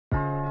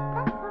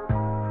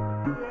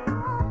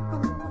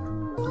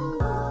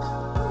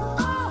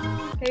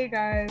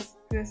guys,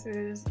 this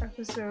is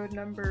episode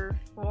number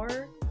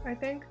 4, I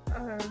think,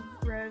 of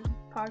Red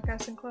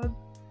Podcasting Club.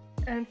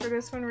 And for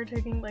this one, we're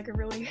taking like a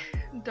really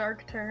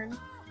dark turn,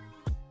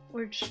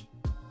 which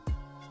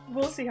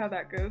we'll see how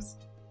that goes.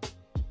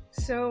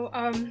 So,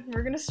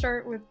 we're gonna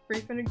start with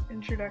brief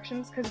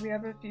introductions because we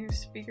have a few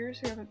speakers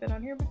who haven't been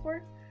on here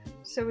before.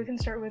 So we can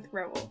start with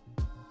Raul.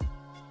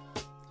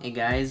 Hey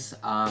guys,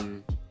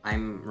 I'm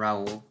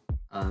Raul.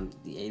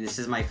 This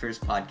is my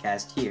first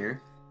podcast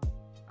here.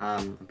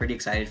 I'm pretty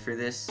excited for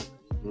this.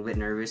 A little bit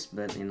nervous,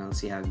 but let's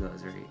see how it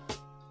goes, right?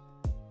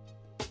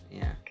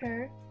 Yeah.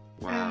 Okay.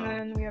 Wow. And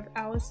then we have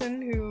Allison,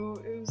 who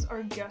is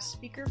our guest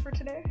speaker for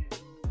today.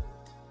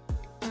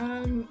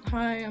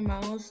 Hi, I'm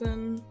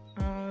Allison.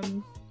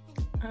 I'm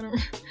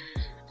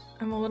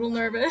a little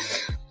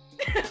nervous,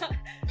 to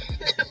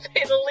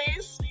say the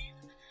least.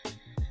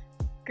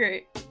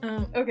 Great.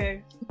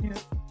 Okay. Yeah.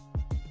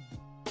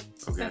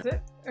 Okay. That's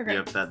it? Okay.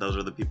 Yep, those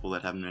are the people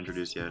that haven't been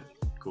introduced yet.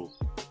 Cool.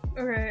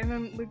 Okay, and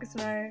then Lucas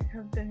and I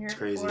have been here It's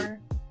crazy. before.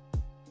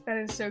 That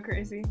is so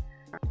crazy.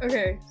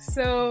 Okay,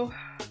 so...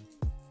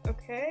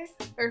 Okay.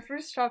 Our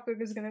first topic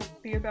is gonna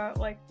be about,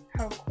 like,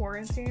 how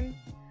quarantine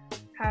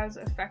has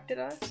affected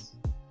us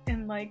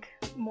in, like,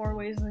 more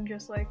ways than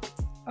just, like,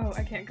 oh,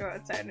 I can't go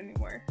outside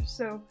anymore.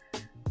 So,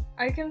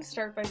 I can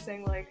start by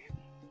saying, like,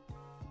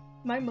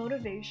 my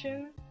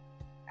motivation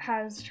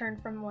has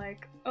turned from,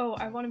 like, oh,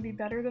 I want to be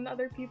better than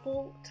other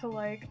people, to,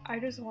 like, I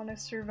just want to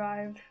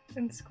survive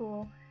in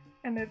school.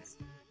 And it's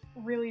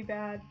really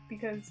bad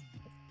because,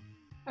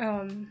 I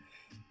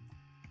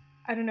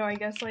don't know, I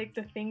guess, like,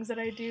 the things that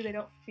I do, they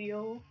don't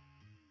feel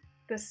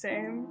the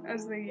same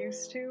as they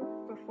used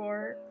to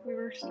before we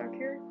were stuck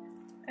here.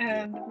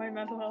 And my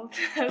mental health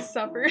has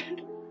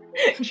suffered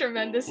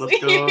tremendously.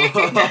 Let's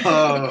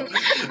go!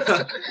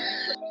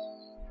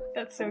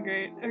 That's so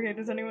great. Okay,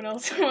 does anyone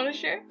else want to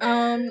share?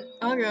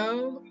 I'll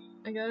go,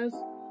 I guess.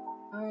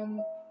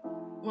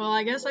 Well,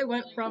 I guess I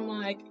went from,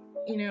 like,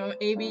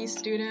 AB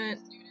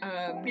student.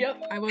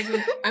 Yep. I've always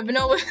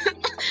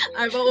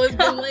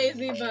been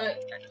lazy, but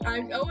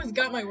I've always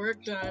got my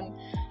work done.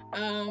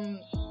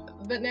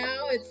 But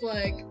now it's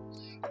like,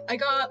 I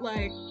got,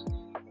 like,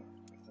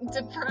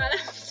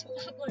 depressed,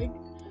 like,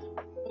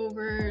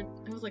 it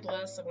was, like,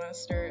 last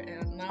semester,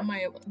 and now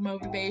my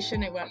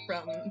motivation, it went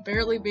from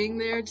barely being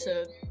there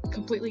to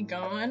completely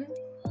gone.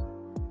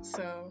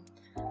 So,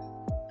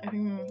 I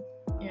think,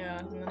 yeah,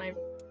 and then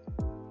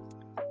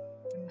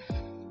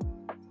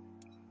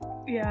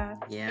Yeah.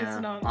 Yeah. It's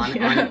not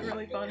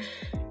really fun.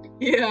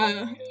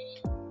 yeah.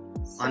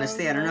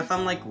 Honestly, I don't know if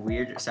I'm like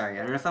weird. Sorry,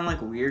 I don't know if I'm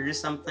like weird or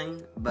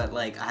something, but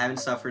like I haven't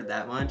suffered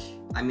that much.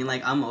 I mean,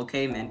 like I'm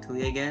okay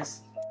mentally, I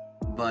guess,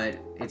 but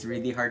it's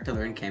really hard to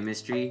learn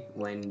chemistry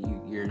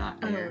when you're not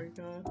Oh there.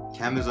 my god.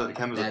 Chem is a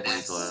funny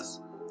class.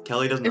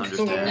 Kelly doesn't It's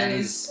the understand.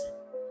 worst.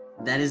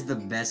 That is the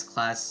best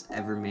class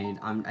ever made.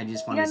 I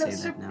just want Yeah, to no,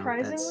 say that now.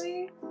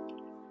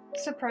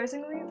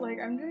 surprisingly, like,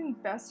 I'm doing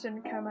best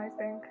in chem, I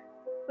think.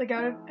 Like,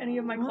 out of any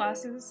of my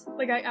classes.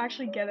 Like, I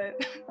actually get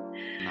it.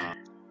 No.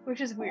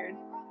 Which is weird.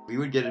 We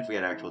would get it if we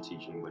had actual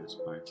teaching, but it's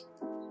fine.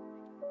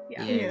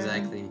 Yeah. Yeah,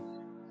 exactly.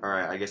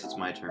 Alright, I guess it's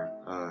my turn.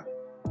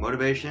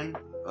 Motivation,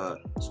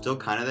 still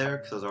kind of there,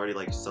 because I was already,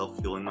 like,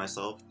 self-fueling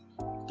myself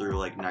through,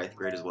 like, 9th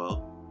grade as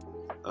well.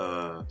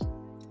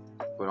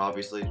 But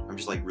obviously, I'm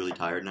just, like, really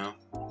tired now,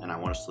 and I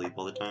want to sleep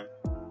all the time.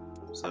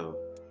 So,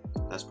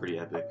 that's pretty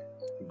epic.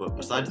 But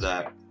besides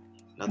that,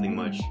 nothing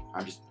much.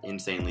 I'm just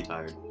insanely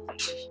tired.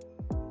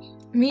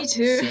 Me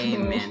too.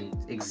 Same, man.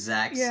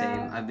 Exact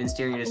Yeah. same. I've been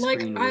staring at a Like,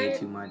 screen way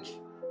too much.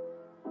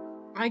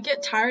 I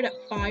get tired at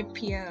 5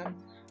 p.m.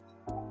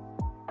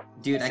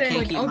 Dude, I Same. can't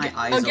Like, keep I'll my get-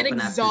 eyes I'll get open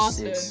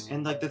exhausted. after 6.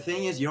 And, like, the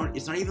thing is,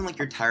 it's not even like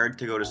you're tired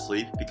to go to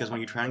sleep, because when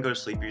you try and go to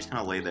sleep, you just kind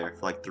of lay there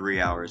for, like,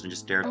 3 hours and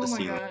just stare at Oh the my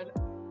ceiling. god.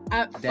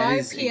 At That 5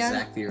 is p.m.,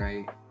 exactly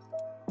right.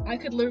 I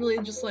could literally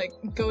just, like,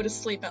 go to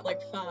sleep at,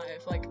 like,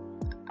 5. Like,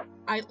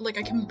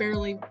 I can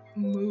barely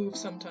move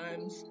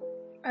sometimes.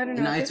 I don't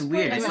know. No, at it's this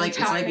weird. point, It's I'm like-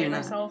 tapping you're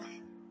not- myself.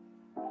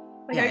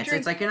 Like, Yeah, I it's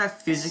drink like you're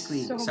not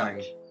physically so sorry.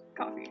 much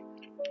coffee.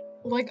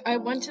 Like, I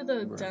went to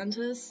the Right.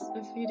 dentist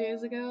a few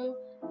days ago,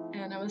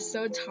 and I was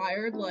so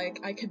tired, like,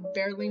 I could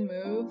barely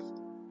move.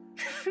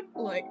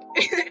 Like,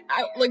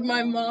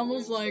 my mom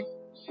was like,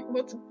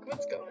 what's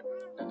going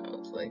on? And I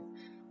was like,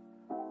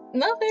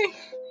 nothing.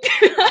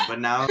 But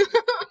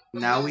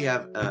now we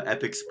have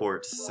Epic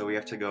Sports, so we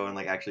have to go and,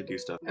 like, actually do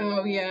stuff.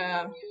 Oh,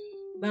 yeah.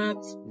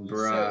 That's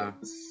Bruh.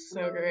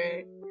 so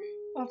great.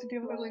 I'll have to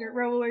deal with that later.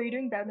 Raul, are you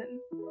doing badminton?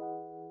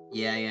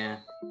 Yeah.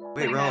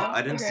 Wait, Like Ro, now?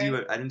 I didn't see Okay.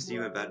 you. I didn't see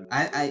you at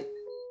badminton.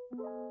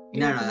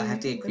 No, I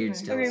have to get cleared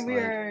still. Okay, so,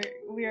 like,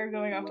 we are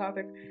going off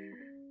topic.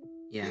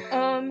 Yeah.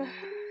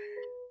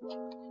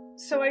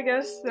 So I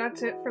guess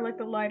that's it for, like,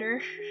 the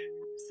lighter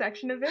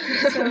section of it.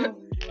 So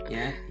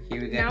Yeah, here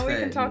we go. Now we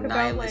can talk about,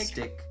 like-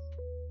 nihilistic...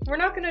 we're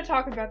not gonna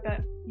talk about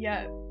that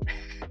yet.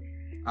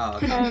 Oh,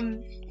 okay.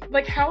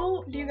 Like,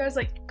 how do you guys,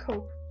 like,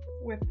 cope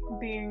with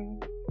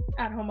being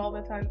at home all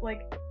the time?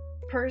 Like,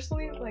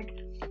 personally, like,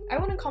 I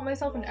wouldn't call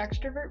myself an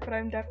extrovert, but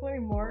I'm definitely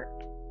more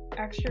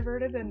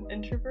extroverted than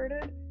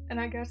introverted, and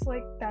I guess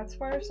like that's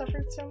why I've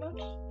suffered so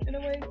much in a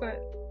way.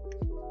 But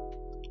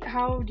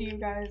how do you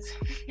guys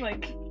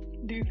like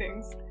do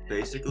things?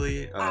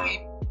 Basically,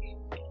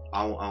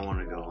 I want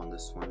to go on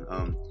this one.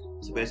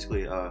 So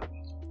basically,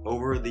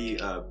 over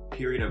the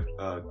period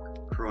of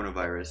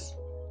coronavirus,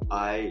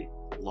 I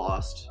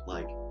lost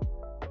like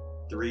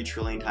 3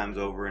 trillion times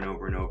over and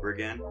over and over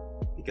again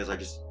because I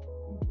just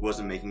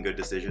wasn't making good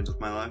decisions with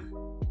my life.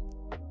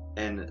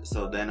 And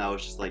so then I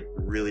was just like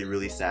really,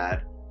 really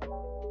sad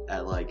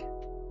at like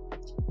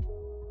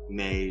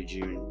May,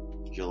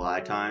 June,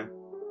 July time,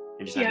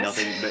 and just had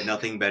Yes.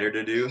 nothing better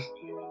to do.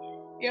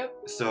 Yep.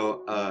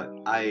 So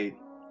I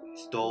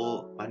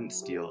didn't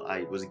steal.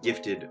 I was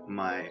gifted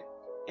my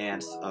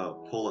aunt's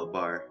pull-up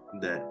bar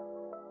that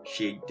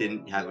she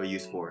didn't have a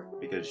use for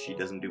because she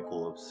doesn't do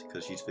pull-ups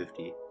because she's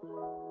 50.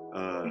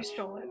 You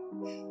stole it.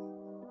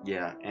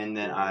 Yeah, and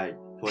then I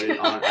put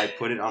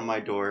it on my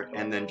door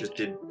and then just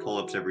did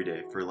pull-ups every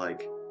day for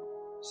like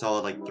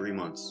solid like 3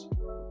 months.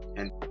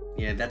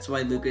 Yeah, that's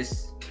why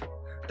Lucas.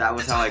 That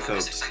was how I Lucas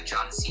coped. looks like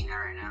John Cena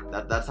right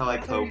now. That's how I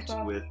That's how you coped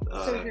felt. with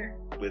So here.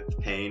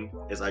 pain,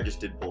 is I just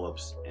did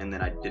pull-ups and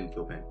then I didn't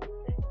feel pain.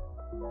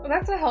 Well,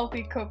 that's a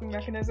healthy coping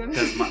mechanism.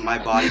 Because my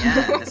body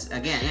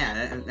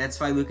That's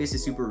why Lucas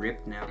is super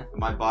ripped now.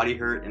 my body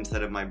hurt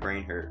instead of my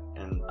brain hurt,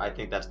 and I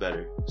think that's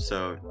better.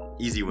 So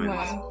easy wins.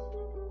 Wow.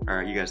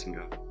 Alright, you guys can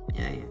go.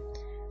 Yeah.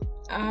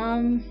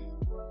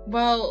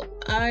 Well,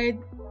 I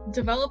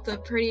developed a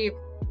pretty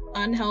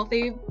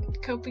unhealthy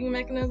coping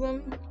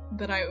mechanism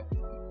that I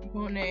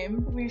won't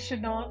name. We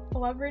should not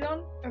elaborate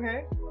on.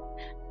 Okay.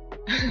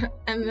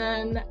 And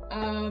then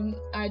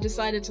I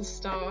decided to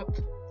stop,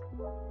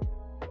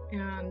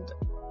 and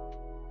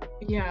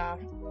yeah,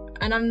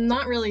 and I'm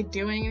not really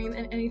doing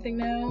anything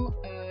now.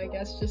 I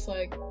guess just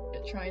like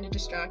trying to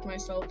distract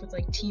myself with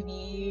like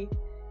TV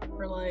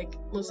or like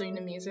listening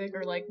to music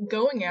or like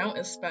going out,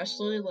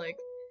 especially like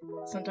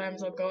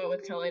sometimes I'll go out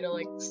with Kelly to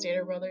like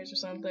Stater Brothers or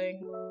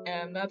something,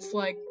 and that's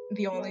like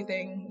the only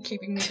thing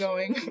keeping me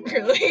going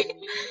really.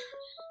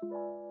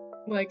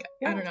 Like,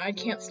 I don't know, I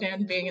can't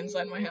stand being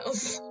inside my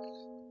house.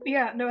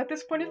 Yeah, no, at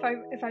this point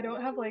if I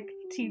don't have like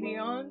TV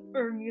on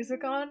or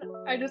music on,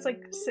 I just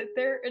like sit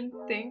there and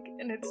think,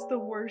 and it's the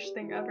worst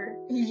thing ever.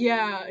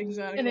 Yeah,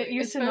 exactly. And it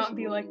used to not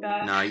be like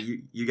that. No,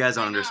 you guys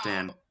don't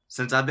understand.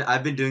 Since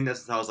I've been doing this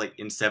since I was like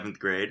in 7th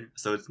grade,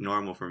 so it's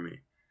normal for me.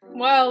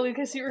 Wow,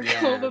 Lucas, you were Yeah.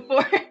 cool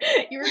before.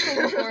 You were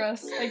cool before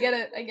us. I get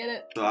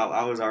it. So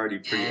I was already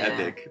pretty Yeah.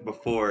 epic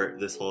before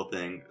this whole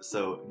thing.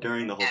 So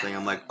during the whole thing,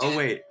 I'm like, oh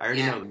wait, I already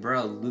Yeah, know.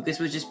 bro, Lucas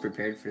was just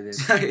prepared for this.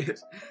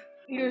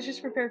 He was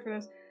just prepared for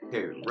this.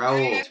 Okay, He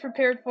Raul. was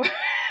prepared for.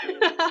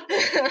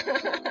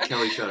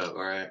 Kelly, shut up,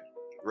 alright?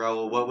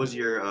 Raul, what was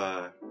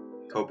your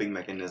coping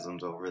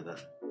mechanisms over the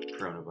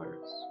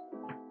coronavirus?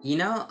 You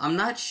know, I'm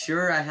not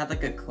sure I had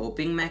like a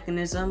coping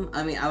mechanism.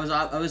 I mean, I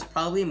was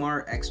probably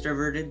more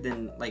extroverted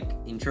than like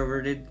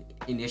introverted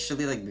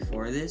initially, like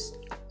before this.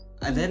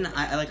 And then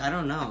I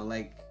don't know,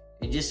 like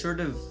it just sort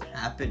of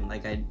happened.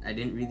 Like I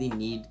didn't really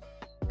need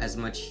as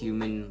much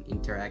human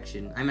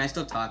interaction. I mean, I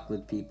still talk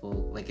with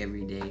people like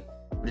every day,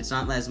 but it's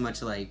not as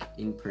much like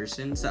in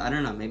person. So I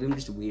don't know, maybe I'm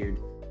just weird,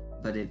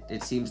 but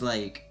it seems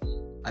like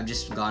I've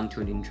just gone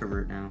to an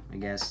introvert now, I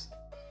guess.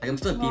 Like I'm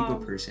still a people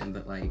Wow. person,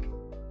 but like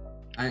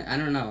I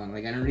don't know.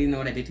 Like I don't really know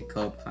what I did to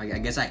cope. I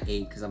guess I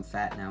ate because I'm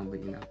fat now,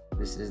 but you know,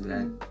 this is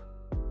that.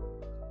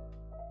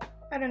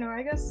 I don't know,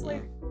 I guess Yeah.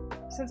 like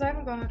since I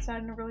haven't gone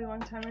outside in a really long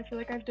time, I feel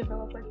like I've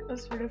developed like a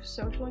sort of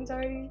social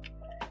anxiety.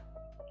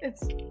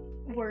 It's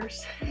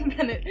worse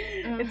than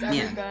it's ever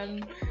Yeah.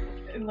 been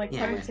in like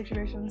Yeah. public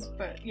situations.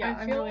 But yeah,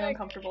 I I'm feel really like-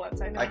 uncomfortable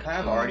outside now. I kind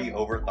of already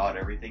overthought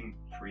everything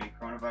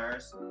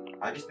pre-coronavirus.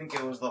 I just think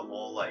it was the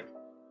whole like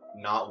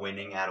not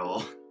winning at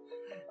all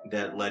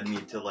that led me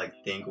to like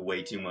think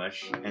way too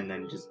much and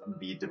then just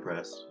be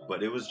depressed.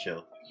 But it was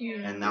chill,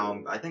 Yeah. and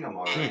now I think I'm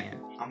alright. Yeah.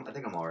 I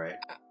think I'm alright.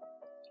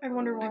 I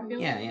wonder why. I feel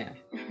Yeah.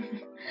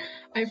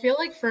 I feel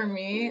like for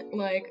me,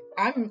 like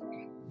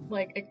I'm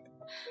like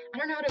I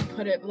don't know how to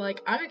put it, but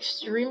like I'm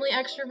extremely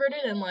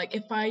extroverted, and like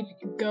if I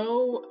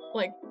go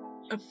like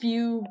a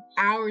few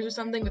hours or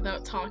something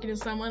without talking to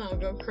someone, I'll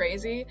go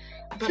crazy.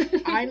 But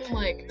I'm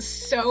like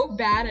so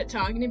bad at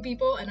talking to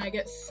people, and I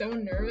get so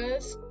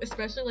nervous,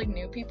 especially like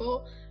new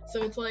people.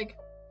 So it's like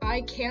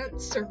I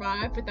can't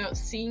survive without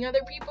seeing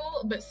other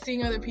people, but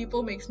seeing other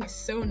people makes me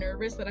so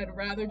nervous that I'd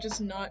rather just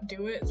not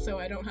do it, so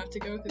I don't have to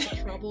go through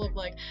the trouble of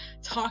like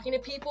talking to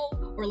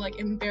people or like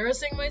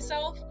embarrassing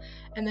myself.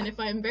 And then if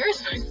I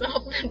embarrass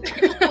myself, then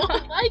people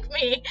won't like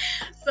me.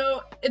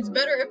 So it's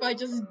better if I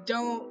just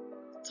don't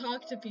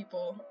talk to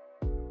people,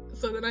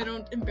 so that I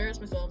don't embarrass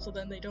myself, so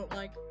then they don't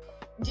like.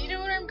 Do you know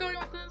where I'm going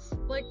with this?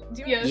 Like,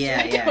 do you Yes,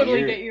 Yeah, I yeah, totally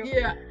you're- get you.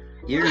 Yeah.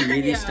 You're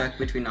really Yeah. stuck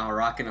between a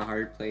rock and a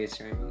hard place,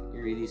 right?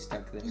 You're really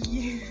stuck there.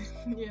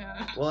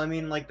 Yeah. Well, I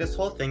mean, like this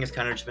whole thing has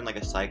kind of just been like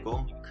a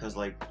cycle, because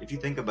like if you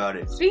think about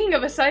it. Speaking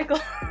of a cycle,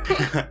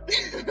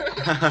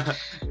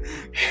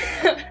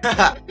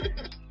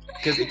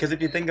 Because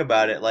if you think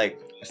about it, like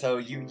So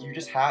you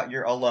just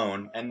you're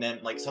alone, and then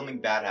like something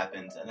bad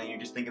happens, and then you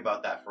just think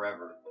about that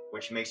forever,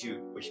 which makes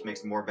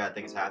more bad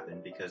things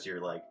happen because you're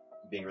like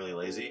being really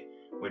lazy,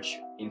 which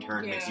in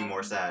turn makes you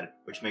more sad,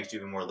 which makes you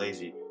even more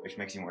lazy, which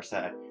makes you more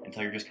sad,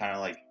 until you're just kind of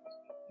like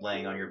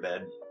laying on your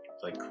bed,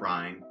 like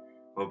crying,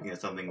 hoping that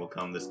something will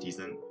come that's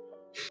decent.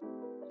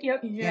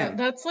 Yep. Yeah,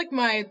 that's like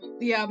my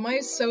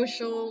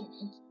social,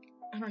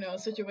 I don't know,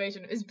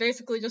 situation is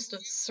basically just a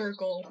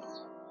circle.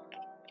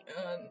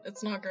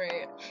 It's not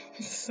great.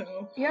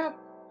 So Yeah,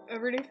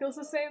 everybody feels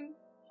the same.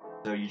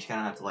 So you just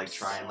kind of have to like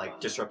try and like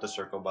disrupt the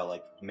circle by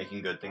like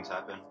making good things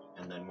happen,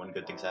 and then when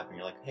good things happen,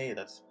 you're like, hey,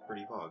 that's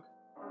pretty pog.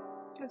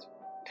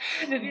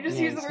 Did you just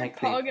Yeah, use the word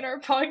exactly. pog in our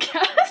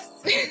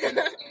podcast?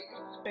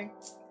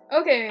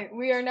 Okay,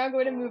 we are now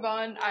going to move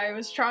on. I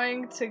was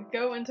trying to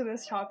go into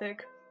this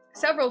topic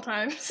several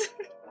times,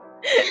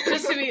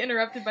 just to be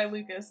interrupted by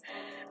Lucas.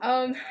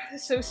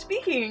 So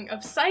speaking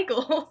of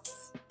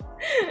cycles,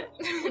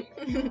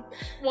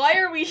 why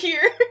are we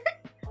here?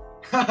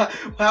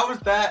 How was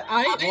that?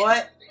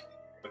 What?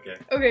 Okay.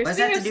 Okay, What does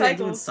that speaking have of to do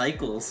anything with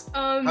cycles,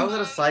 cycles? How is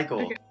it a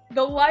cycle?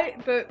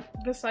 Okay.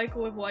 the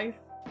cycle of life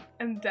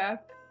and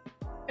death,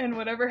 and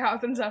whatever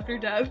happens after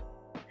death,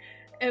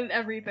 and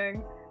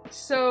everything.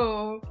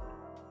 So,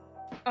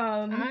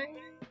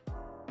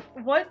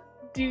 what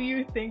do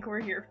you think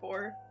we're here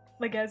for?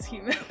 Like, as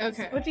humans?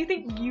 Okay. What do you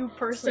think you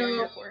personally are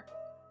here for?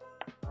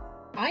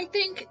 I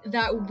think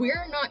that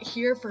we're not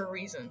here for a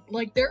reason.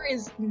 Like, there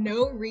is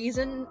no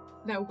reason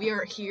that we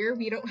are here.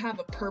 We don't have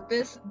a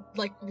purpose.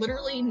 Like,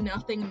 literally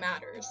nothing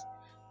matters.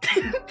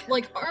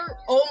 Like, our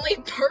only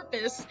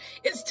purpose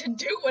is to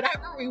do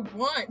whatever we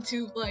want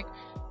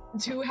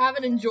to have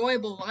an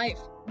enjoyable life.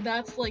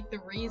 That's, like, the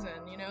reason,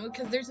 you know?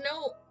 Because there's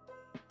no,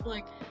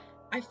 like,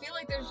 I feel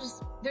like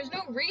there's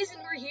no reason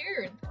we're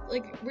here.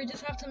 Like, we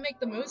just have to make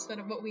the most out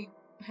of what we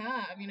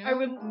have, you know? I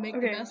would- make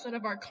okay. the best out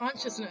of our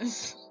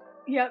consciousness.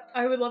 Yep,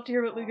 I would love to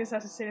hear what Lucas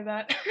has to say to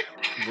that.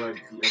 What,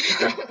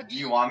 okay. Do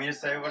you want me to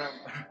say what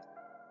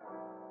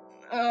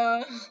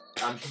I'm just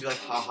gonna be like,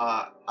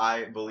 haha,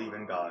 I believe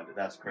in God.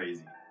 That's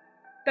crazy.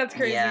 That's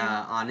crazy.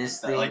 Yeah,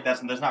 honestly. Like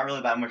there's not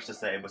really that much to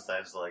say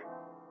besides like,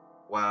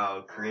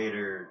 wow,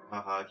 creator,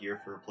 haha,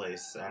 here for a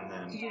place, and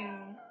then Yeah.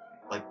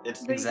 like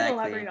it's But Exactly. you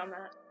could elaborate on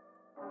that.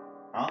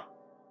 Huh?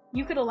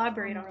 You could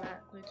elaborate on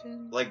that.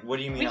 Religion? like what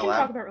do you We mean can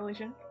talk about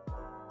religion.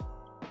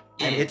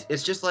 And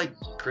it's just like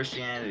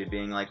Christianity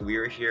being like, we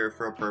are here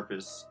for a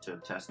purpose to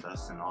test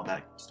us and all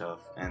that stuff,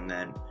 and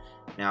then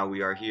now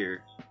we are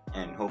here,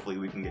 and hopefully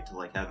we can get to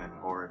like heaven,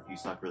 or if you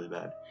suck really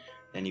bad,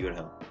 then you go to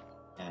hell,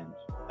 and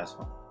that's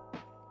fun.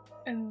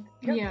 And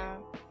yep, Yeah.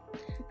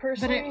 But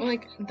personally, it,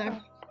 like that.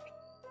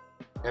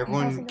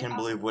 Everyone can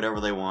believe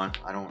whatever they want.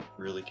 I don't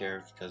really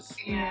care because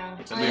Yeah.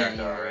 it's I-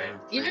 America, alright?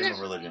 Even Freedom if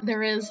of religion.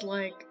 there is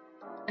like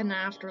an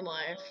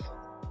afterlife,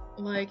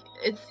 like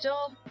it's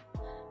still,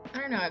 I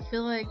don't know. I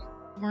feel like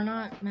we're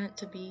not meant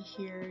to be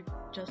here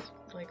just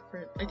like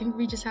for. I think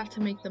we just have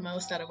to make the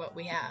most out of what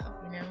we have,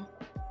 you know.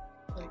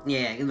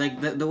 Yeah, like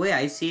the way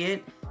I see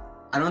it,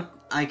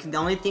 I can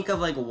only think of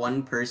like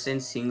one person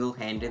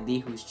single-handedly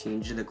who's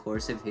changed the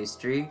course of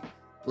history.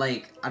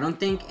 Like, I don't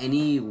think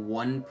any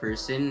one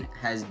person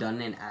has done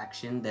an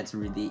action that's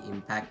really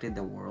impacted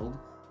the world,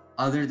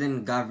 other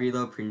than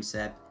Gavrilo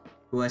Princip,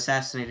 who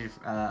assassinated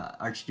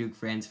Archduke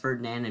Franz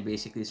Ferdinand and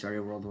basically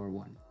started World War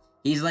One.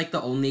 He's like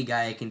the only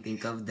guy I can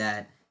think of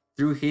that,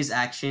 through his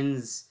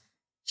actions,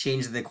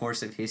 changed the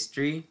course of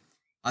history.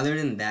 Other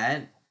than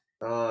that,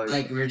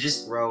 like, we're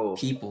just Raul.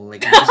 people.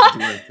 Like, we just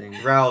do our thing.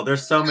 Raul,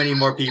 there's so many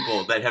more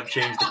people that have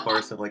changed the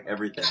course of like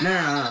everything.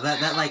 No.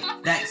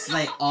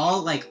 That's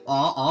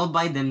all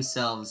by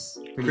themselves.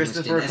 Pretty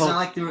Christopher much. It's not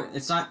like through.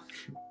 It's not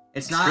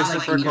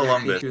Christopher like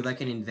Columbus. through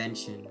like an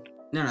invention.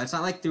 No, it's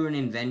not like through an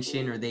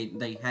invention or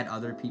they had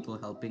other people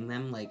helping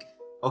them. Like,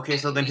 Okay,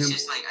 so then who? it's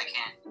just like I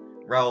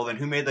can't. Raul, then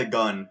who made the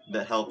gun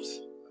that helped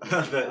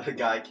the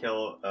guy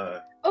kill?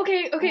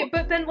 okay,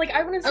 but then like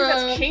I wouldn't say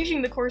that's Um,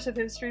 changing the course of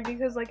history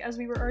because like as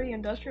we were already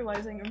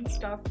industrializing and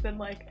stuff, then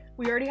like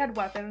we already had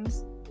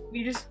weapons.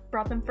 We just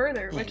brought them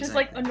further, Yeah, which is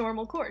like a exactly.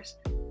 normal course.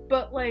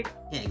 But like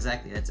Yeah,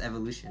 exactly. That's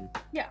evolution.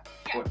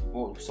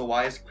 So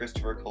why is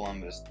Christopher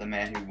Columbus the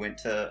man who went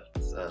to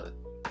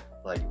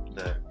like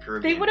the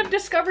Caribbean? they would have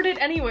discovered it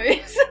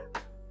anyways.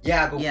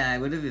 Yeah, but Yeah, it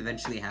would have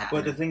eventually happened.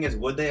 but the thing is,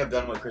 would they have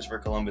done what Christopher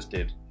Columbus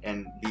did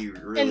and be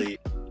really?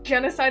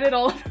 Genocided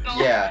all of them.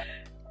 Yeah.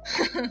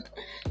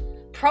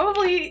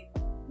 Probably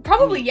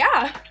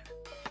yeah.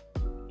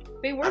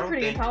 They I were don't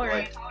pretty think,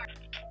 intolerant.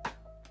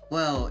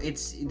 Well,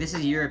 this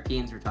is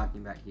Europeans we're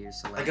talking about here,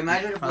 so Like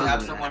imagine if we probably have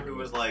would someone happen. who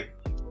was like,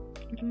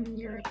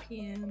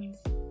 Europeans.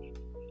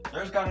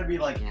 there's gotta be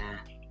like Yeah.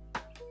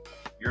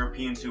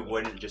 Europeans who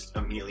wouldn't just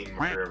immediately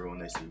murder everyone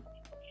they see.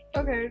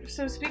 Okay,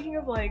 so speaking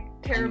of like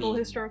terrible mean-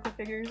 historical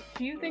figures,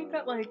 do you think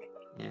that like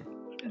Yeah.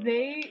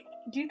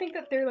 do you think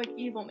that their like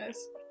evilness,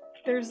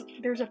 there's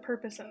a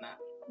purpose in that?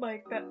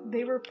 Like that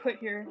they were put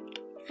here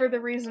for the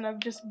reason of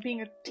just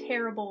being a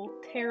terrible,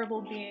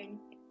 terrible being.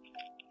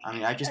 I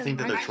mean, I just think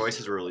that their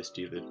choices were really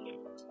stupid.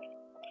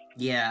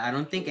 Yeah, I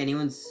don't think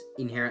anyone's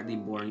inherently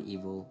born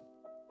evil.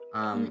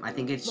 I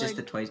think it's just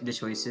the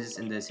choices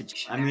and the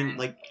situation. I mean,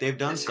 like, they've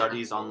done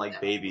studies on, like,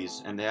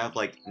 babies, and they have,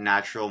 like,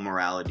 natural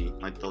morality.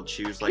 Like, they'll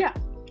choose, like, Yeah.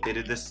 they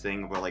did this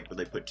thing where, like, where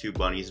they put two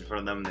bunnies in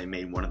front of them, and they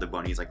made one of the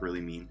bunnies, like, really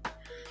mean.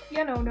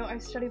 Yeah, no, I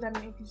studied that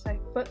in AP Psych.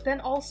 But then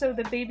also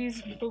the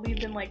babies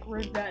believed in like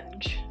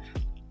revenge.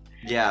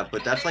 Yeah,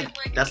 but that's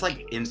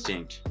like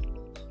instinct.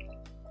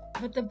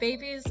 But the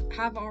babies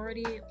have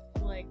already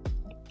like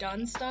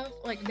done stuff.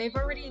 Like they've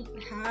already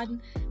had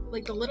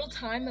like the little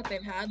time that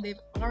they've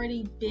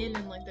already been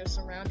in like their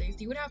surroundings.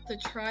 You would have to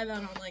try that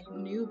on like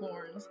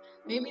newborns.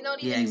 Maybe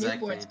not even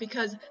exactly. newborns,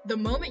 because the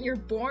moment you're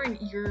born,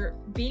 you're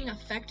being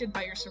affected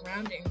by your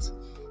surroundings.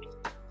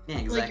 Yeah,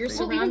 exactly. Like your Well,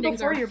 even surroundings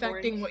before are you're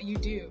affecting born. what you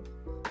do.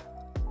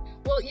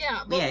 Well, yeah,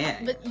 but, Yeah.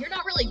 but you're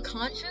not really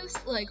conscious.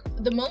 Like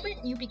the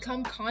moment you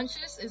become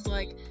conscious is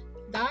like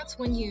that's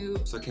when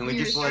So can we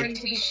you're just starting like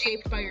to be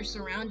shaped by your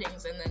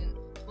surroundings, and then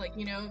like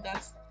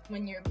that's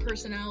when your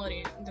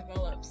personality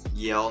develops.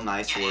 yell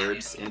nice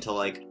words into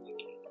like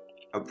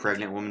a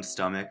pregnant woman's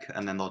stomach,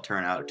 and then they'll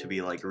turn out to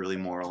be like really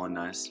moral and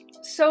nice?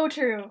 So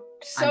true.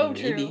 So I mean,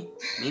 true.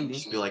 maybe.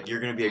 Just be like, you're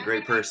gonna be a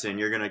great person,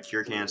 you're gonna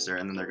cure cancer,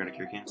 and then they're gonna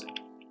cure cancer.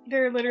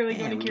 They're literally Yeah,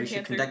 going to we cure should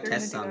cancer. conduct They're gonna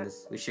tests do on that.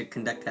 this. We should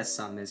conduct tests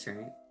on this,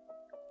 right?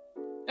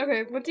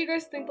 Okay, what do you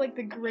guys think like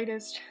the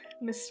greatest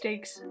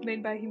mistakes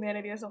made by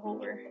humanity as a whole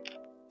were?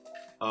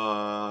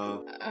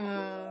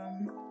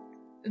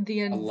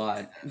 The A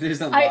lot. There's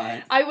a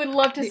lot. I would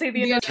love to say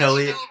the The-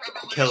 industrial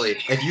Kelly,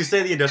 if you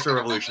say the Industrial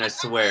Revolution, I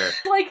swear.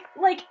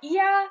 like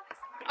yeah,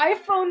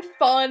 iPhone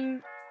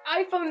fun.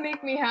 iPhone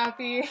make me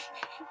happy.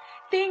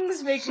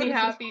 Things make me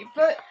happy.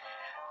 But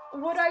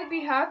would I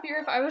be happier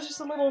if I was just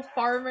a little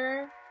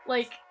farmer,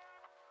 like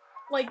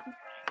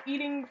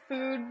eating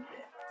food,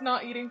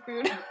 not eating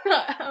food.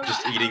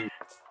 Just eating.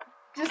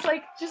 just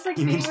like You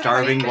being mean with my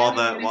starving while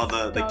family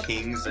the and stuff.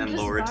 kings and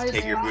Just lords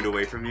take your vibing. food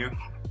away from you?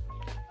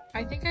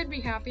 I think I'd be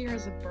happier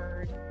as a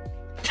bird.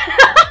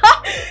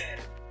 I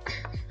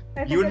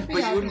think You wouldn't- I'd be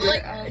but you wouldn't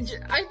happier Like as-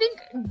 I think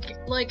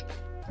like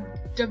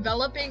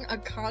developing a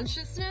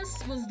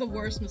consciousness was the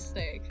worst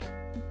mistake.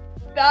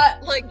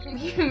 that Like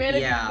humanity.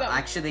 Yeah, that-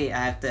 actually, I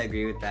have to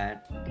agree with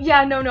that.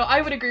 yeah, no,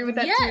 I would agree with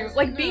that Yes, too.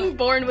 Like no. being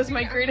born was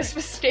my greatest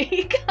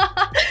mistake.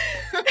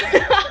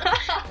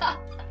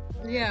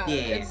 yeah, Yeah.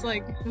 it's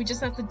like we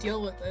just have to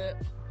deal with it.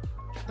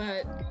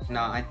 But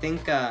No, I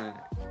think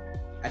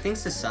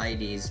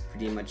society is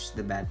pretty much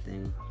the bad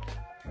thing.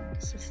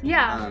 it's just-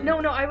 Yeah, Um, no,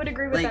 I would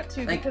agree with like- that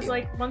too, like- because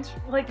like once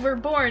like we're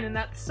born and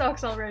that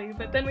sucks already,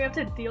 but then we have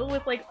to deal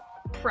with like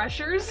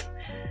pressures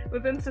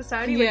within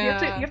society. Like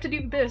Yeah. you have to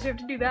do this, you have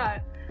to do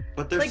that.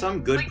 But there's Like-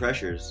 some good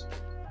pressures.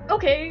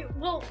 Okay,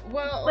 well,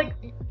 well, like-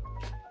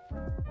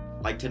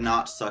 Like to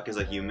not suck as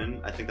a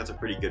human, I think that's a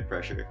pretty good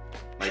pressure.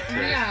 Like to,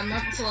 yeah,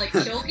 not to like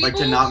kill people. like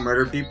to not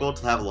murder people,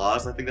 to have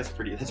laws. I think that's a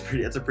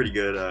pretty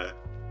good.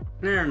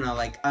 No.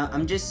 Like,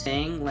 I'm just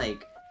saying,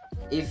 like,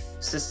 if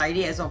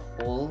society as a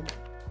whole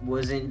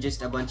wasn't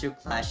just a bunch of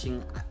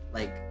clashing,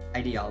 like,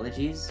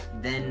 ideologies,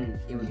 then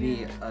it would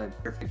be a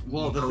perfect.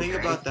 Well, the utopia, thing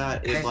right? about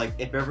that is Okay. like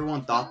if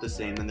everyone thought the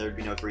same, then there'd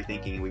be no free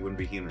thinking, and we wouldn't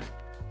be human.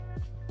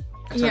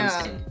 That's what I'm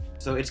Yeah. saying.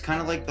 So it's kind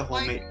of like the whole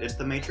it's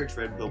the Matrix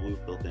red pill blue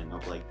pill thing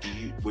of like,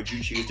 would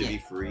you choose to be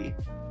free,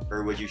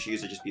 or would you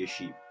choose to just be a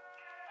sheep?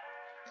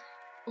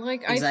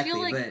 Like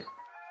Exactly,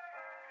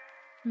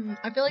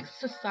 I feel like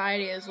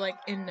society is like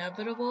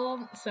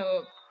inevitable.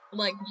 So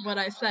like what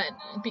I said,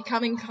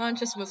 becoming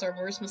conscious was our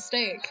worst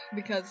mistake,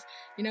 because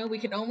we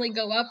can only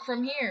go up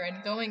from here,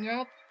 and going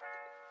up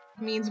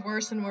means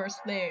worse and worse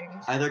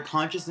things. Either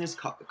consciousness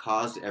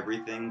caused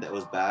everything that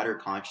was bad, or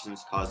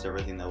consciousness caused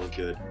everything that was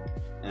good,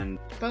 and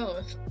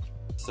Both.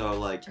 so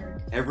like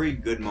every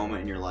good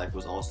moment in your life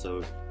was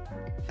also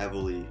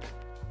heavily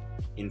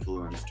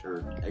influenced, or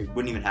it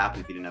wouldn't even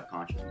happen if you didn't have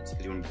consciousness,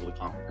 because you wouldn't be able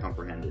to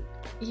comprehend it.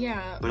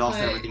 Yeah. But also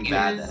everything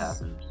bad that is-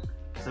 happened.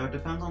 So it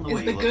depends on the Is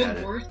way the you look at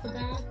good it. worth the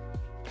bad?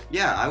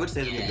 Yeah, I would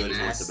say that the Yeah, good is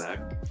worth yes. the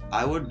bad.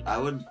 I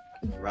would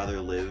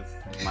rather live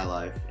my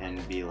life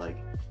and be like,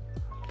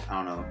 I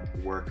don't know,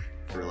 work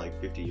for like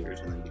 50 years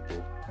and then be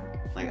cool.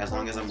 Like as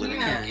long as I'm living,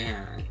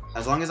 Yeah.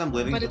 as long as I'm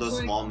living But for it's those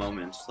like- small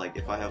moments. Like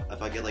if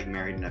I get like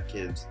married and have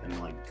kids, and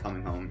like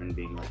coming home and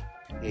being like,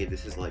 hey,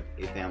 this is like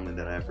a family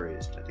that I've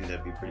raised. I think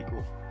that'd be pretty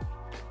cool.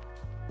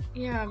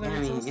 Yeah, but Yeah, I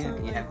it's mean, also yeah,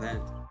 you like, have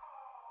that.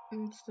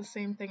 it's the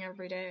same thing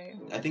every day.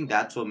 I think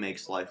that's what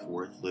makes life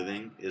worth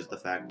living, is the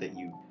fact that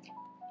you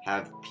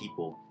have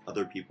people,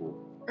 other people.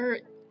 Or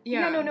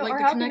yeah, no, like our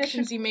the happiness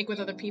connections should- you make with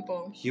other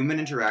people. Human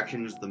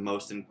interaction is the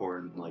most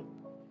important. Like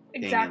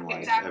exactly.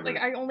 life ever. Like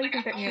I only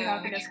think that true Yeah.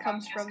 happiness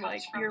comes from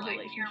like your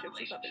relationships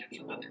with other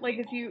people. Like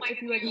if you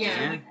like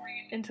Yeah. live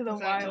into the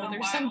Exactly. wild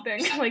or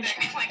something, like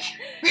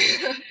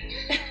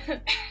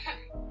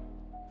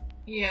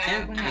Yeah,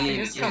 Yeah, the I mean,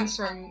 happiness yeah. comes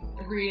from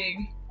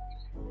reading.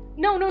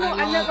 no, I I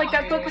meant love like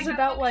that book was reading.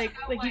 about like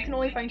you can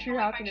only find true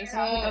happiness with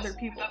other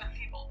people.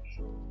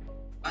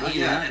 But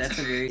Yeah, that's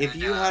a very. If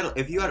you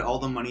had all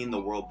the money in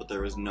the world, but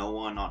there was no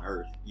one on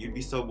Earth, you'd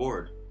be so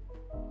bored.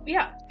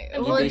 Yeah.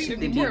 And Well, we'd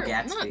basically be bored.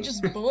 Gatsby. not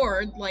just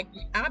bored, like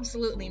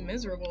absolutely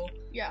miserable.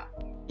 Yeah.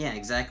 Yeah,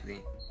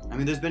 exactly. I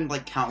mean, there's been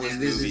like countless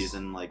This is- movies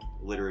and like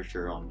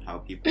literature on how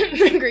people.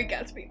 Great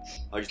Gatsby.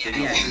 I just Yeah,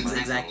 think of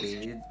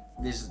exactly.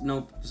 There's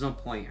no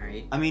point,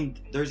 right? I mean,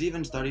 there's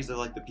even studies of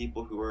like the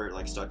people who are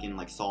like stuck in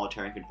like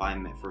solitary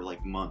confinement for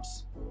like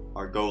months,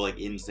 or go like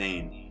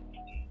insane.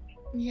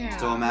 Yeah.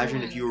 So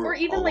imagine if you were Or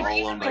even all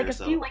alone by like a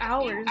yourself. few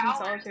hours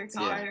in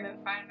solitary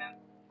confinement.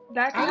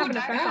 That could I have would, an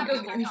effect I on would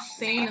people. go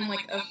insane in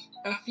like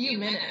a few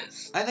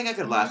minutes. I think I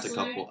could last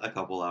Honestly. a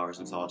couple hours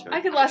in solitary. I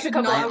could last a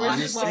couple Not hours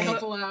as honestly- a well.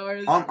 couple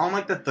hours. On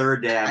like the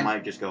third day, I I-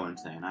 might just go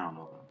insane. I don't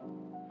know.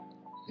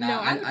 No,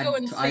 I would go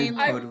insane.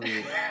 I Like,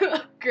 totally.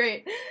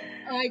 Great.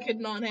 I could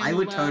not handle I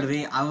would that.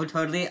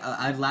 totally.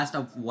 I'd last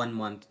up 1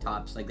 month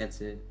tops. Like that's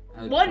it.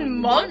 I would 1 totally-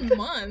 month? 1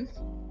 month?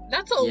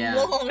 That's a Yeah.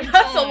 long time.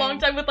 That's a long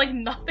time with like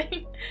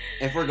nothing.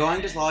 If we're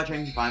going to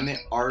solitary confinement,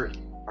 are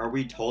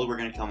we told we're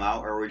gonna come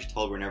out, or are we just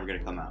told we're never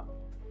gonna come out?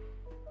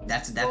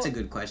 That's a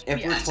good question. If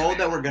Yeah. we're told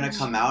that we're gonna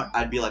come out,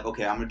 I'd be like,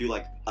 okay, I'm gonna do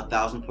like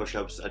 1,000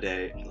 push-ups a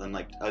day, and then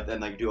like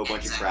do a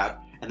bunch of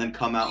crap, and then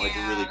come out like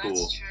really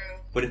cool.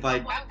 But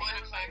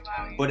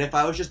if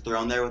I was just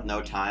thrown there with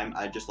no time,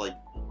 I'd just like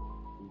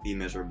be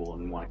miserable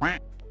and want.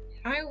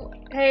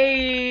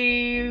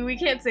 Hey, we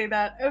can't say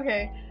that.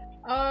 Okay.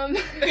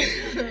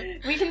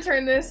 We can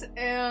turn this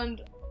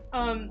and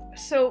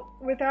so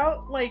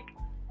without like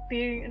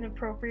being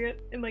inappropriate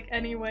in like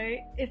any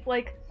way, if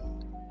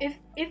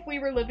we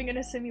were living in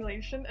a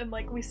simulation and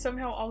like we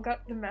somehow all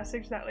got the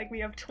message that like we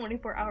have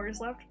 24 hours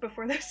left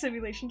before the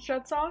simulation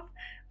shuts off,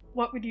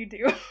 what would you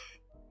do?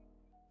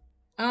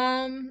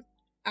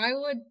 I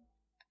would.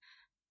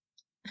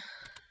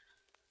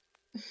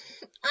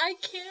 I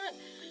can't.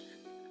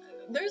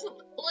 There's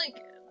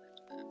like.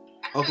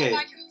 Okay.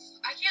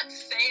 I can't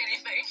say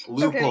anything.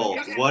 Loophole.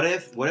 Okay. What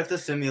if the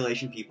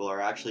simulation people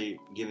are actually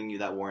giving you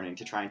that warning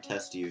to try and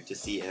test you to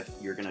see if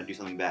you're gonna do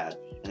something bad,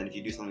 and then if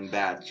you do something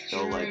bad,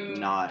 they'll like True.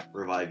 not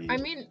revive you. I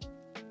mean,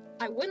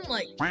 I wouldn't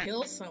like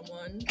kill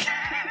someone,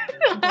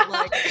 but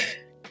like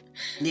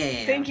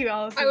Yeah. Thank you,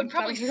 Allison. I would That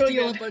probably was really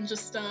steal a good. bunch of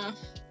stuff.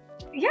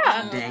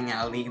 Yeah. Dang,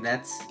 Ali,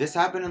 that's. This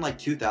happened in like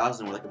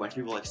 2000, where like a bunch of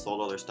people like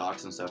sold all their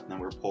stocks and stuff, and then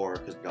we're poor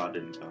because God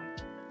didn't come.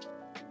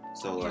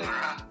 So like,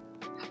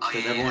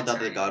 because everyone thought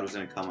that God was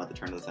gonna come at the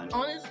turn of the century.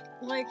 Honest,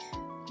 like,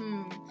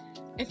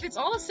 if it's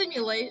all a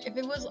simulation, if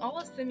it was all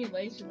a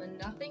simulation, then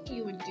nothing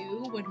you would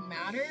do would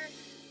matter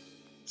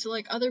to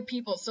like other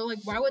people. So like,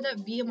 why would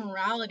that be a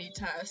morality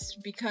test?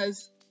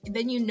 Because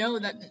then you know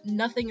that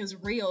nothing is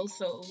real.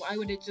 So why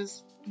would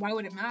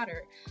it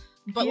matter?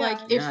 But Yeah. like,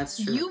 Yeah, if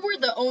that's true. you were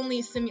the only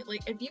if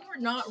you were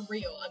not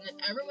real and then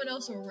everyone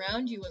else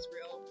around you was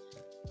real,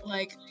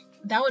 like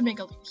that would make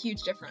a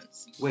huge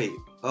difference. Wait,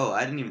 oh,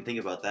 I didn't even think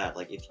about that.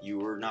 Like, if you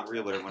were not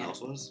real, but everyone else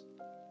was,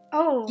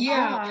 Oh,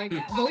 Yeah, like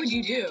what would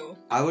you do?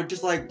 I would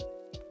just like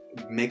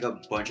make a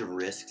bunch of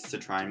risks to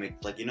try and make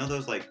like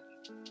those like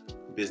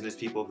business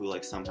people who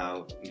like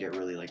somehow get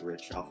really like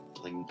rich off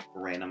of, like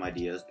random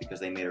ideas because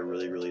they made a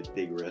really really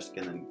big risk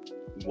and then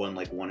won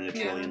like 1 in a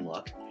Yeah. trillion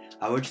luck.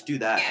 I would just do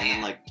that and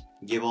then like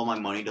give all my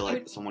money to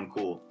like someone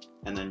cool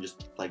and then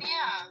just like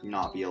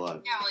not be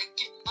allowed. Yeah,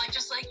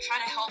 just try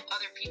to help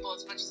other people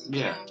as much as you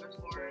Yeah. can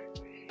before.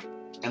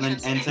 And then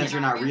Because and they're since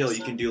you're not real, you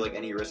so- can do like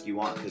any risk you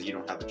want because you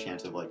don't have a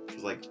chance of like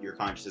because like your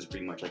conscience is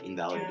pretty much like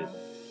invalidated.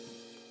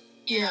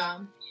 Yeah.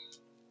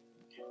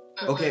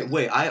 But, Okay, like,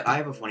 wait. I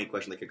have a funny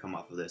question that could come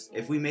off of this.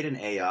 If we made an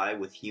AI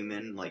with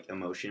human like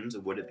emotions,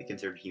 would it be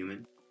considered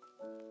human?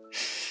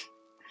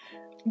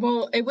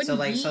 Well, it wouldn't So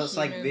like, be so it's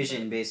like human,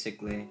 vision,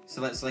 basically.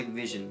 So that's like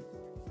vision.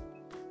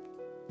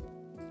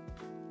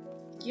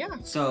 but- Yeah.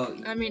 So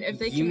I mean, if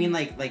they you can... mean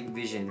like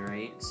vision,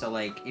 right? So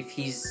like, if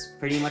he's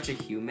pretty much a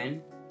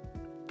human,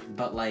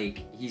 but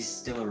like he's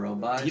still a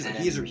robot. He's then-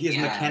 he is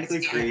yeah, mechanically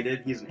it's-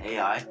 created. He's an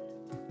AI,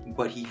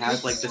 but he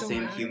has That's like the so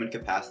same rad. human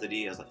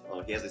capacity as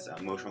he has this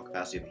emotional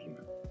capacity of a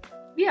human.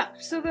 yeah.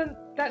 So then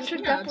that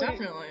should yeah,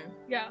 definitely.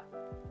 Yeah.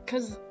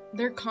 Because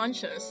they're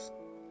conscious.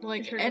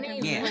 Like, Sure, any,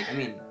 Yeah, like, I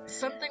mean,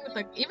 something with,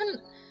 like,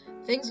 even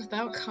things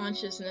without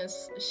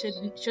consciousness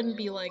shouldn't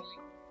be, like,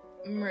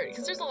 murdered.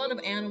 Because there's a lot of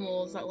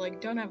animals that,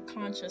 like, don't have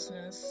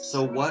consciousness.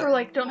 So what? Or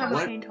like don't have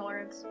what- a pain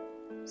tolerance.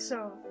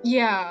 So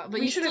Yeah, but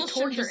We you shouldn't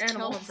still shouldn't torture just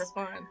kill them animals. for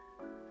fun.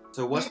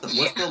 So what's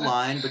the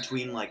line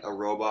between like a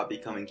robot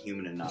becoming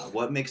human and not?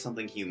 What makes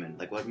something human?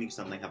 Like what makes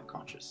something have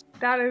conscious?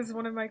 that is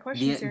one of my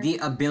questions here. the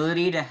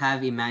ability to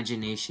have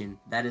imagination.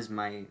 That's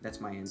my answer.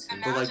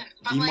 But like Imagine-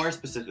 but, be like, more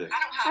specific.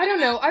 I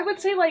don't know. I would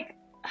say like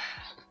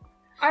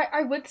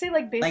I would say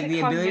like basic Like, the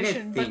ability to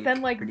cognition, but think,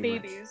 then like pretty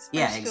much. babies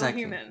Yeah, are still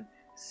exactly. human.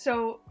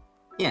 So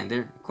Yeah,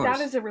 they're of course.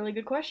 that is a really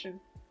good question.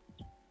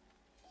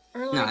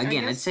 Or, like, No, I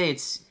again, I'd guess- say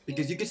it's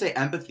Because you could say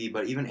empathy,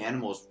 but even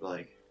animals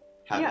like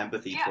have Yeah,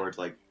 empathy yeah. towards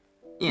like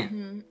yeah,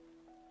 Mhm.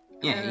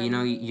 yeah. You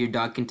know, your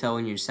dog can tell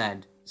when you're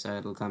sad, so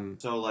it'll come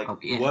so like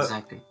help you. Yeah, what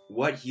exactly.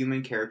 what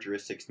human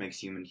characteristics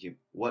makes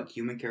what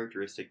human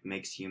characteristic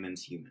makes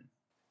humans human?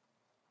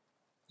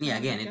 Yeah, I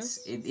again, guess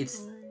it's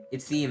so.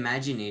 it's the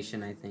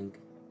imagination, I think,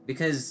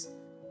 because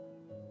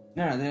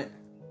No, that.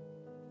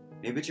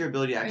 Maybe it's your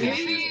ability to actually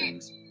Maybe- choose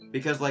things.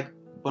 Because like,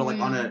 but like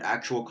on Mm. an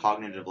actual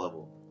cognitive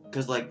level.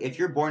 Because like, if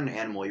you're born an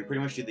animal, you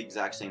pretty much do the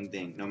exact same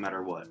thing, no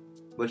matter what.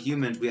 But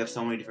humans, we have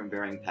so many different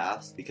varying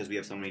paths because we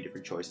have so many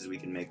different choices we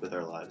can make with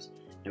our lives,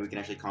 and we can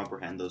actually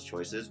comprehend those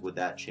choices. Would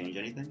that change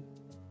anything?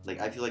 Like,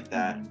 I feel like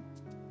that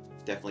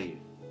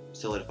definitely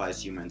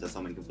solidifies humans as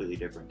something completely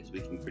different because we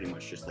can pretty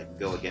much just like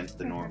go against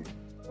the norm.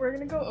 We're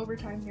gonna go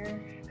overtime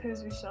here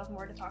because we still have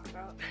more to talk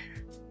about.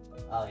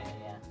 Oh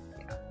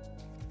yeah.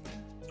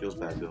 Feels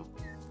bad, Bill.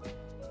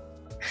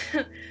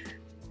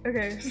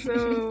 Okay,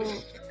 so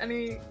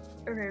okay,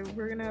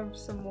 we're gonna have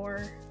some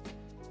more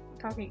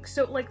talking.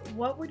 So, like,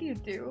 what would you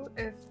do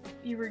if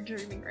you were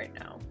dreaming right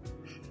now?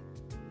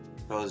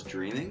 If I was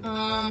dreaming,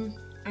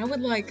 I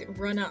would like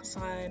run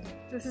outside.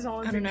 This is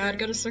all. I don't know. I'd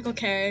go to Circle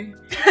K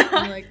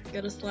and like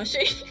get a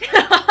slushie.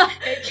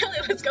 Hey Kelly,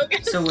 let's go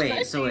get a So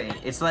slushie. wait.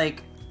 It's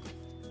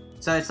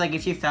like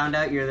if you found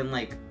out you're in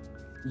like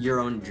your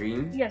own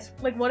dream. Yes.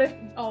 Like, what if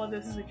all of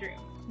this is a dream?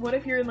 What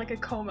if you're in like a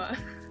coma?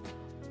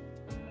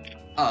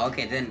 Oh,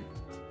 okay then.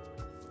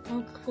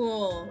 Oh,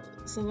 cool.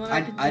 So then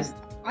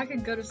I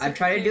could go to. I'd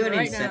try to do an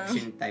right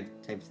Inception type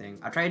thing.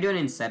 I'll try to do an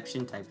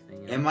Inception type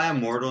thing. You know? am I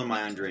immortal in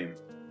my own dream?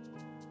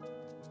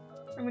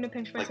 I'm gonna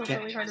pinch myself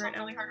can't- really hard right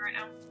now.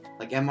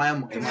 Like, am I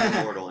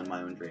immortal in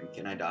my own dream?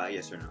 Can I die?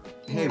 Yes or no?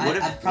 Hey, what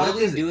if? I'd what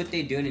probably if do what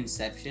they do in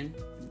Inception.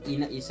 You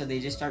know, so they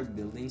just start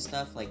building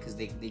stuff like because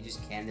they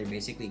just can. They're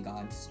basically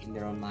gods in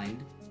their own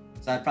mind.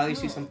 So I'd probably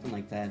do Oh. something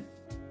like that.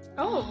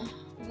 Oh,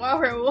 wow,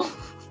 Raul.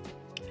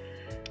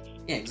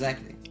 Yeah,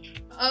 exactly.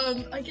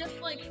 I guess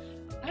like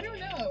I don't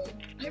know.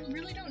 I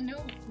really don't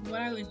know what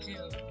I would do.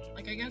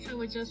 Like I guess I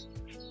would just.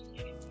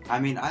 I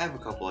mean, I have a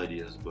couple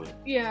ideas, but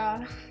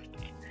Yeah.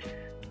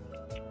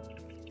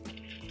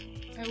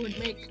 I would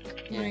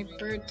make my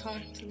bird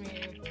talk to me.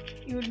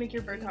 You would make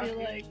your bird talk. Be to you.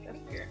 like- That's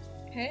weird.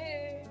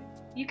 Hey.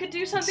 You could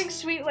do something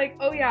sweet like,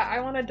 oh yeah,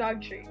 I want a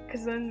dog treat,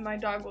 because then my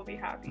dog will be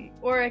happy.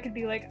 Or I could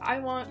be like, I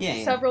want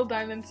Yeah. several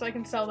diamonds so I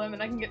can sell them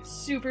and I can get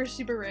super,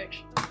 super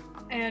rich.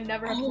 And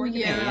never have to Oh, work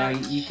Yeah, again.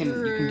 you know,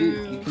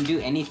 you can do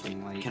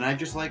anything. Like can I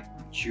just like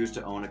choose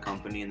to own a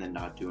company and then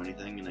not do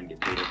anything and then get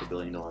paid like $1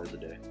 billion a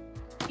day?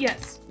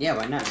 Yes. yeah,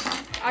 why not?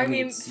 I I mean,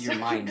 mean, it's your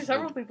mind,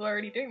 several like- people are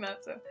already doing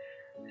that, so.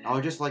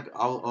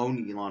 I'll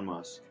own Elon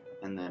Musk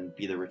and then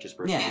be the richest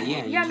person. Yeah, in the yeah.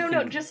 world. Yeah, you no,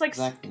 can- just like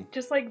exactly.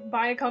 just like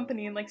buy a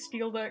company and like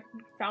steal the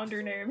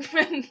founder name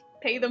and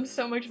pay them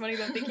so much money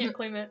that they can't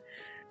claim it.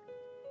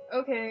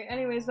 Okay,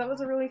 anyways, that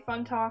was a really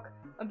fun talk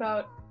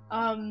about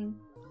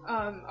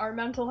our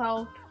mental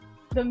health,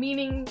 the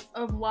meaning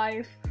of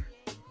life,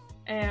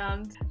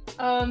 and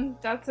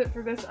that's it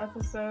for this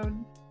episode.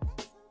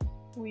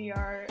 We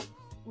are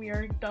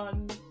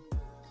done.